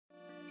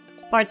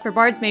Bards for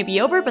Bards may be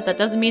over, but that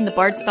doesn't mean the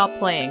bards stop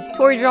playing.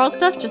 Tori Draws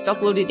Stuff just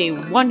uploaded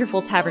a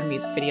wonderful Tavern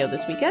music video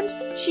this weekend.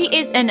 She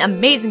is an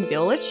amazing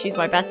violist, she's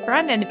my best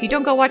friend, and if you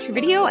don't go watch her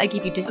video, I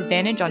give you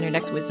disadvantage on your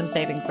next wisdom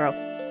saving throw.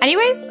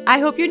 Anyways, I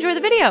hope you enjoy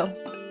the video!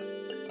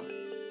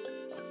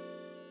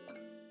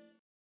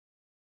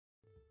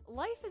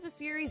 Life is a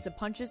series of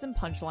punches and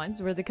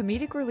punchlines where the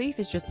comedic relief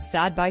is just a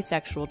sad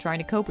bisexual trying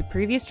to cope with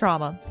previous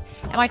trauma.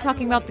 Am I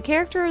talking about the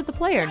character or the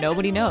player?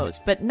 Nobody knows.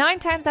 But 9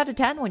 times out of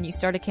 10, when you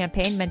start a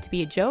campaign meant to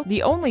be a joke,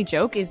 the only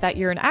joke is that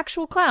you're an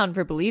actual clown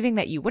for believing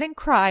that you wouldn't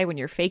cry when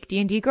your fake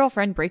D&D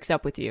girlfriend breaks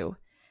up with you.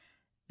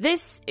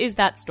 This is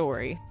that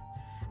story.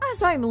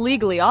 As I'm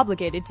legally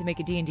obligated to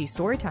make a D&D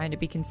storytime to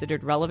be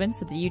considered relevant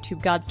so the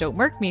YouTube gods don't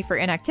murk me for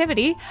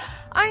inactivity,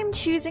 I'm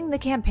choosing the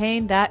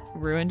campaign that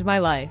ruined my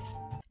life.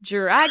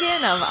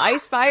 Dragon of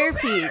Icefire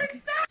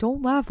Peak.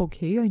 Don't laugh,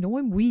 okay? I know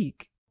I'm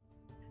weak.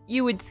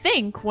 You would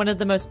think one of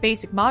the most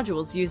basic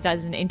modules used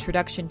as an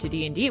introduction to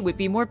D&D would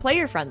be more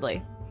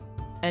player-friendly.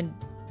 And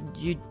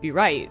you'd be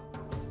right.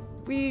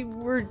 We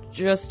were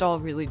just all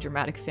really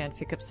dramatic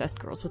fanfic-obsessed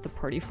girls with a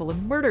party full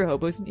of murder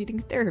hobos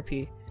needing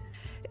therapy.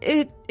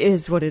 It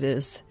is what it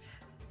is.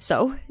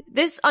 So,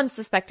 this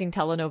unsuspecting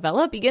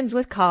telenovela begins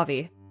with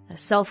Kavi, a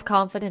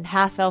self-confident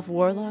half-elf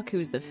warlock who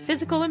is the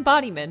physical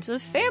embodiment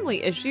of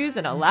family issues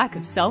and a lack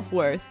of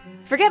self-worth.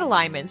 Forget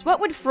alignments,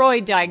 what would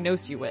Freud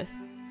diagnose you with?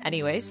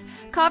 Anyways,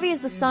 Kavi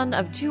is the son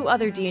of 2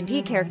 other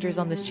D&D characters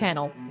on this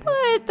channel,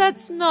 but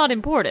that's not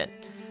important.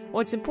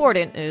 What's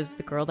important is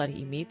the girl that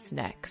he meets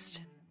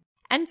next.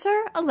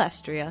 Enter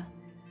Alestria,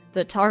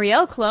 the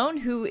Tariel clone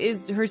who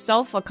is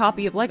herself a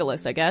copy of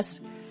Legolas, I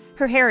guess.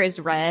 Her hair is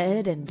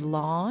red and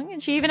long,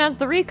 and she even has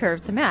the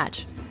recurve to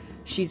match.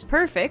 She's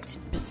perfect,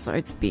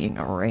 besides being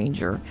a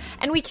ranger,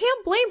 and we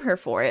can't blame her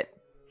for it.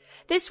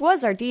 This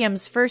was our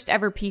DM's first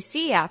ever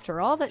PC,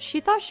 after all, that she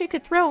thought she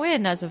could throw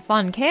in as a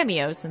fun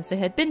cameo since it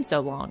had been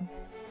so long.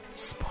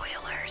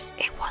 Spoilers,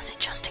 it wasn't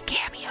just a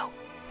cameo.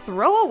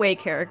 Throwaway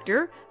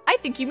character? I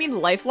think you mean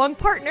lifelong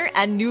partner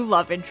and new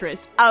love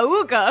interest.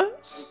 Auga!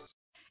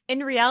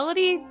 In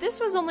reality, this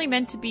was only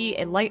meant to be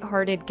a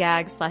light-hearted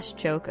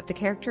gag/joke of the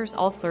characters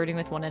all flirting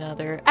with one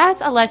another,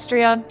 as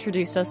Alestria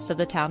introduced us to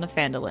the town of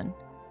Phandalin.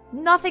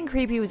 Nothing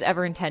creepy was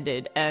ever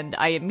intended, and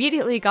I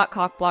immediately got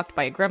cock-blocked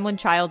by a gremlin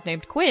child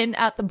named Quinn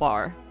at the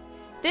bar.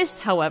 This,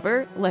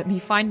 however, let me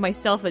find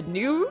myself a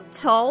new,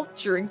 tall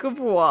drink of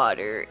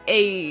water.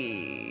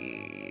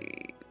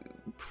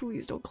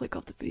 Please don't click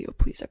off the video,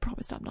 please, I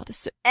promise I'm not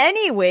a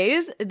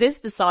Anyways, this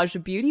visage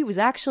of beauty was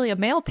actually a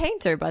male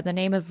painter by the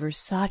name of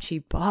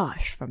Versace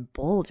Bosch from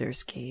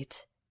Baldur's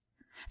Gate.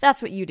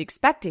 That's what you'd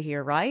expect to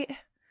hear, right?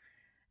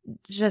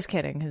 Just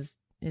kidding, his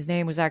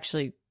name was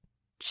actually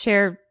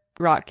Cher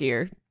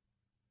Rockgear,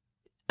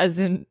 as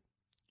in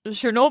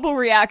Chernobyl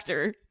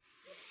reactor.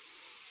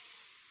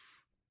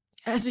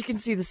 As you can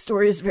see, the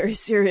story is very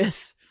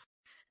serious.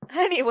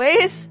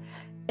 Anyways,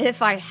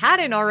 if I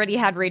hadn't already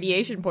had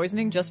radiation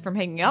poisoning just from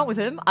hanging out with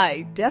him,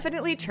 I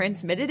definitely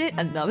transmitted it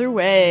another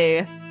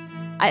way.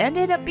 I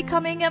ended up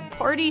becoming a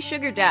party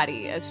sugar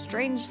daddy, a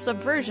strange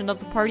subversion of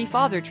the party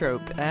father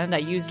trope, and I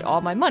used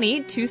all my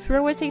money to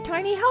throw us a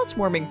tiny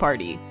housewarming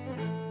party.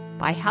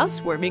 By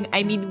housewarming,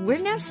 I mean we're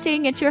now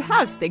staying at your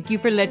house, thank you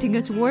for letting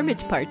us warm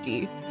it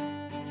party.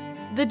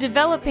 The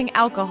developing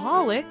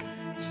alcoholic,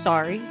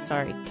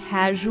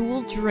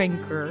 casual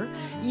drinker,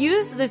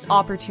 used this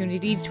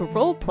opportunity to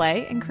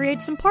roleplay and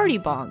create some party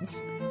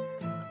bonds.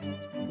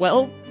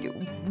 Well,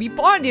 we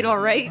bonded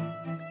alright.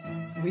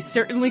 We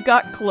certainly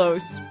got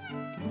close.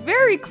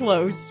 Very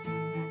close.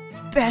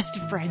 Best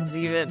friends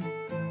even.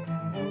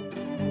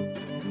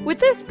 With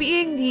this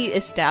being the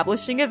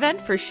establishing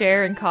event for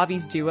Cher and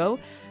Kavi's duo,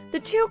 the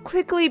two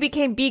quickly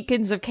became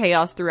beacons of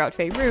chaos throughout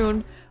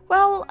Faerun,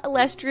 while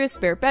Alestria's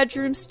spare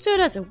bedroom stood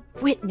as a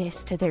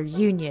witness to their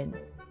union.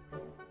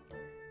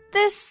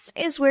 This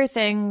is where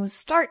things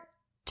start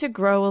to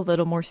grow a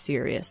little more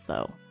serious,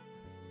 though.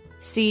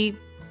 See,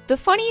 the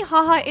funny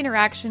haha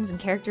interactions and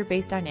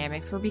character-based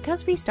dynamics were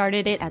because we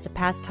started it as a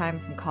pastime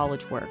from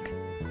college work.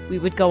 We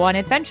would go on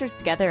adventures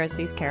together as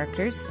these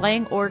characters,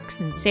 slaying orcs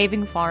and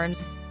saving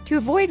farms to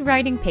avoid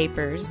writing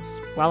papers,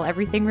 while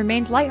everything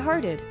remained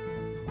lighthearted.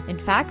 In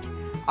fact,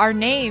 our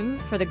name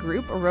for the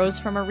group arose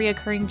from a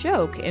reoccurring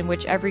joke in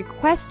which every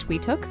quest we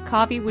took,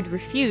 Kavi would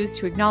refuse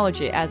to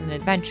acknowledge it as an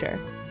adventure.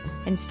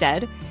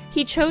 Instead,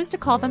 he chose to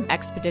call them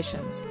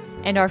expeditions,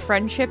 and our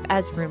friendship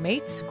as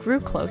roommates grew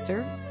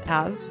closer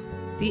as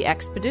the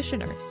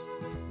Expeditioners.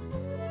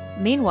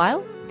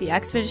 Meanwhile, the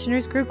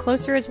Expeditioners grew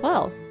closer as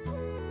well.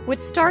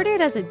 What started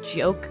as a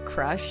joke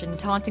crush and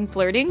taunting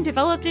flirting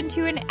developed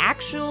into an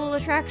actual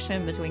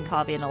attraction between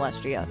Kavi and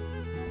Alestria.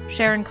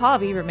 Cher and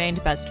Kavi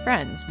remained best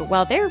friends, but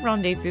while their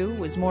rendezvous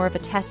was more of a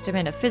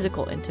testament of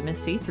physical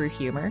intimacy through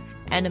humor,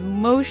 an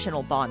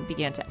emotional bond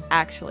began to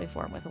actually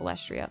form with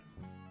Alestria.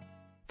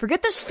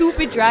 Forget the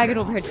stupid dragon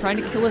over here trying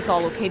to kill us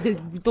all, okay?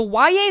 The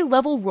YA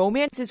level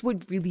romance is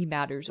what really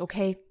matters,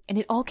 okay? And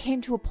it all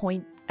came to a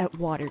point at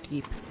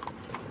Waterdeep.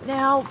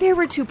 Now, there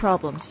were 2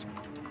 problems.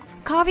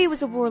 Kavi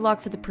was a warlock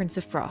for the Prince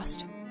of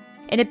Frost.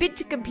 In a bid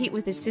to compete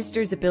with his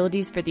sister's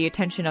abilities for the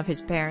attention of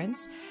his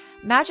parents,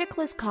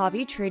 magicless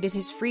Kavi traded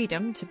his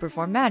freedom to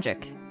perform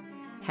magic.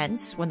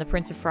 Hence, when the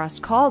Prince of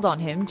Frost called on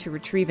him to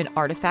retrieve an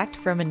artifact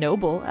from a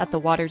noble at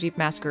the Waterdeep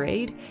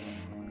Masquerade,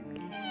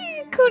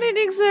 he couldn't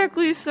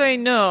exactly say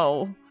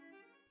no.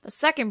 The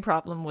second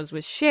problem was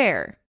with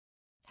Cher.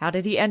 How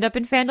did he end up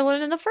in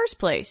Phandalin in the first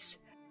place?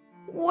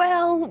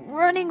 Well,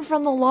 running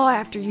from the law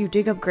after you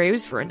dig up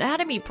graves for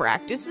anatomy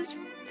practice is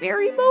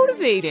very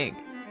motivating.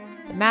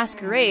 The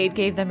Masquerade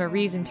gave them a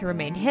reason to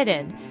remain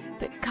hidden,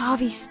 but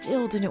Kavi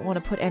still didn't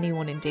want to put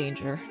anyone in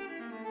danger.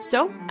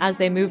 So, as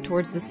they moved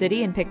towards the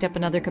city and picked up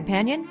another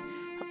companion,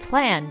 a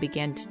plan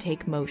began to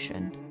take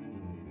motion.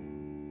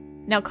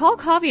 Now call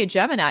Kavi a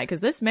Gemini, because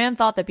this man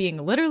thought that being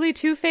literally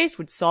two-faced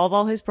would solve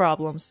all his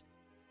problems.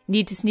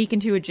 Need to sneak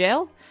into a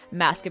jail?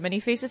 Mask him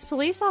many-faces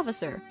police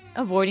officer.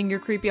 Avoiding your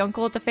creepy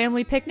uncle at the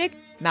family picnic?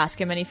 Mask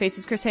him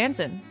many-faces Chris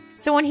Hansen.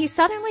 So when he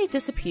suddenly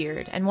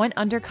disappeared and went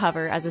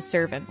undercover as a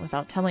servant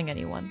without telling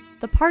anyone,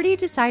 the party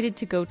decided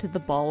to go to the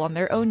ball on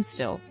their own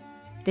still.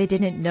 They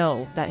didn't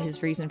know that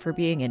his reason for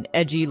being an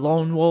edgy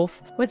lone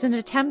wolf was an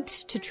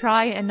attempt to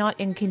try and not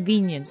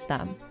inconvenience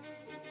them.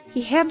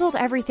 He handled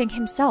everything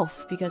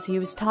himself because he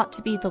was taught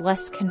to be the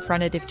less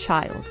confrontative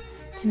child,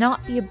 to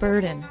not be a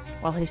burden,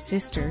 while his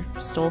sister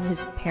stole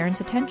his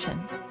parents' attention.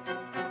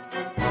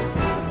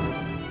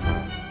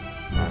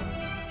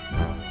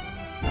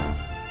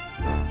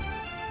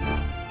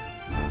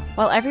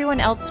 While everyone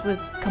else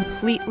was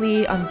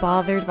completely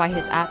unbothered by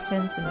his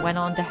absence and went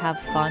on to have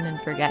fun and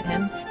forget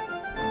him,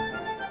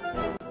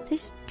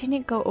 this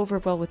didn't go over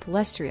well with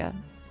Alestria,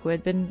 who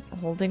had been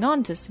holding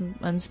on to some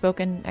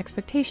unspoken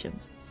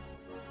expectations.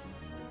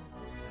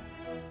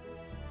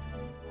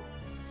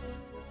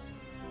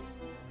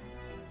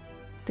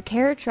 The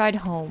carriage ride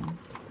home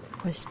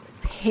was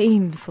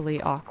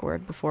painfully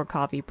awkward before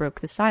Kavi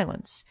broke the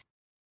silence.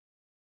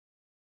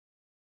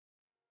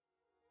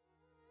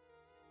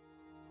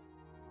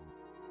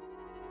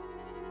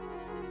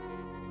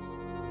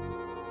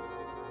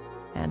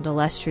 And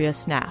Alestria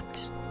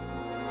snapped.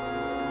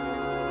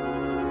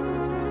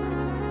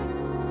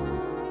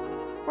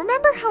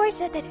 Remember how I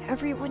said that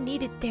everyone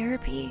needed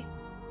therapy?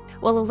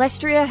 Well,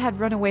 Alestria had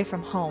run away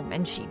from home,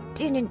 and she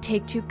didn't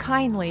take too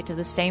kindly to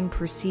the same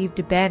perceived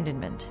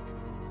abandonment.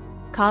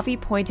 Kavi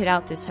pointed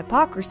out this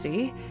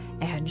hypocrisy,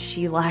 and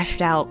she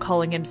lashed out,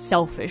 calling him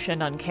selfish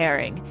and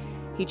uncaring.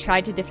 He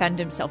tried to defend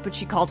himself, but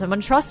she called him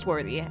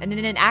untrustworthy, and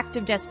in an act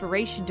of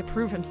desperation to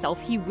prove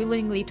himself, he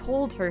willingly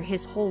told her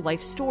his whole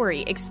life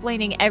story,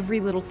 explaining every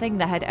little thing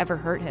that had ever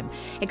hurt him,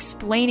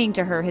 explaining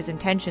to her his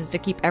intentions to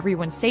keep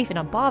everyone safe and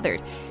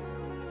unbothered.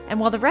 And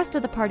while the rest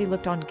of the party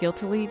looked on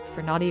guiltily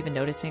for not even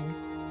noticing,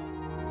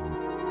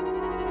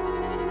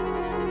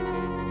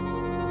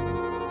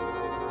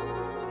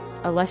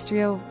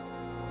 Alestria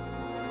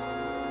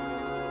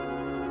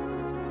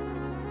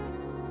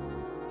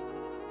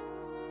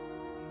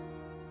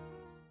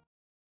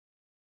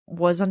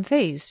was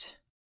unfazed.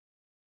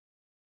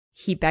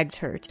 He begged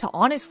her to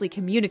honestly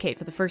communicate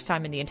for the first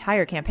time in the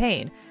entire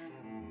campaign,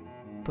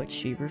 but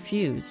she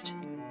refused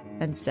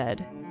and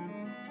said,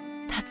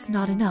 "That's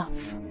not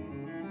enough,"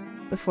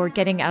 before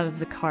getting out of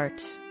the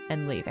cart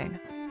and leaving.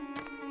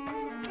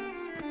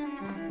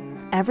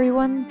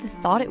 Everyone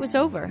thought it was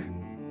over.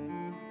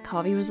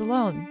 Kavi was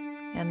alone,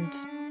 and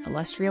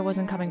Alestria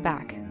wasn't coming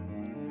back.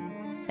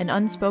 An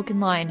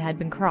unspoken line had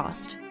been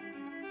crossed.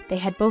 They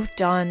had both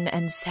done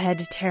and said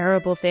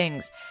terrible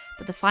things,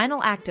 but the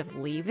final act of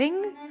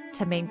leaving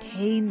to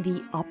maintain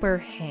the upper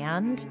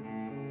hand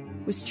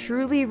was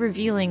truly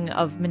revealing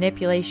of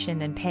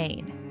manipulation and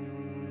pain.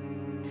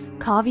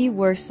 Kavi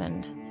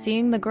worsened,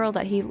 seeing the girl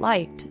that he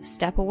liked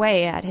step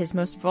away at his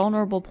most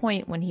vulnerable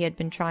point when he had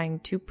been trying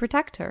to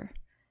protect her.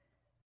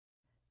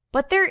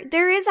 But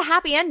there is a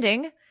happy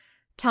ending.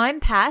 Time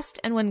passed,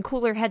 and when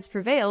cooler heads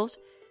prevailed,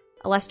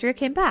 Alestria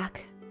came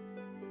back.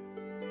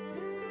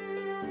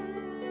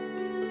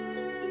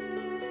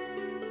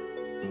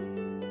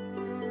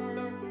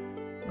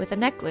 With a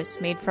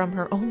necklace made from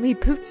her only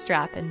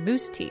bootstrap and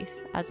moose teeth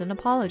as an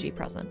apology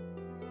present.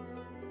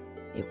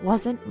 It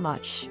wasn't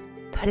much,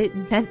 but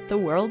it meant the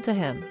world to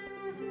him,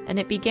 and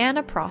it began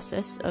a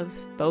process of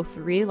both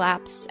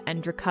relapse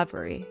and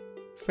recovery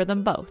for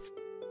them both.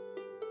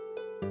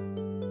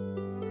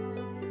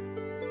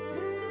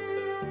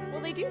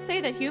 Well, they do say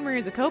that humor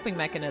is a coping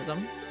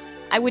mechanism.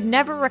 I would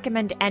never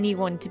recommend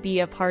anyone to be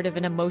a part of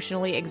an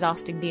emotionally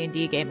exhausting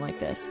D&D game like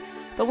this,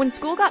 but when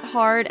school got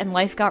hard and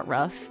life got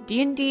rough,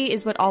 D&D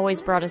is what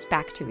always brought us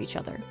back to each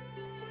other.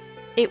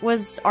 It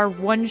was our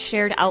one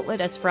shared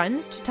outlet as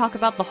friends to talk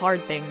about the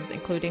hard things,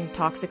 including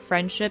toxic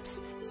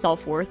friendships,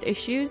 self-worth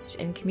issues,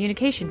 and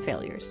communication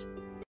failures.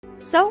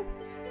 So,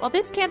 while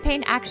this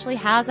campaign actually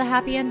has a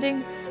happy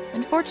ending,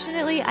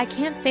 unfortunately I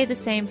can't say the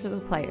same for the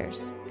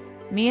players.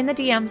 Me and the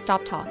DM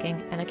stopped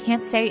talking, and I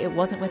can't say it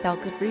wasn't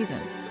without good reason.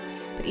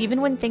 But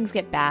even when things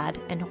get bad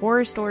and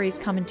horror stories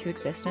come into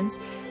existence,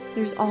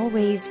 there's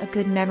always a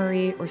good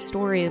memory or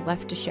story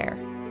left to share.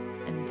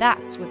 And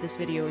that's what this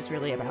video is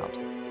really about.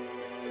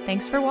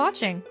 Thanks for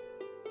watching!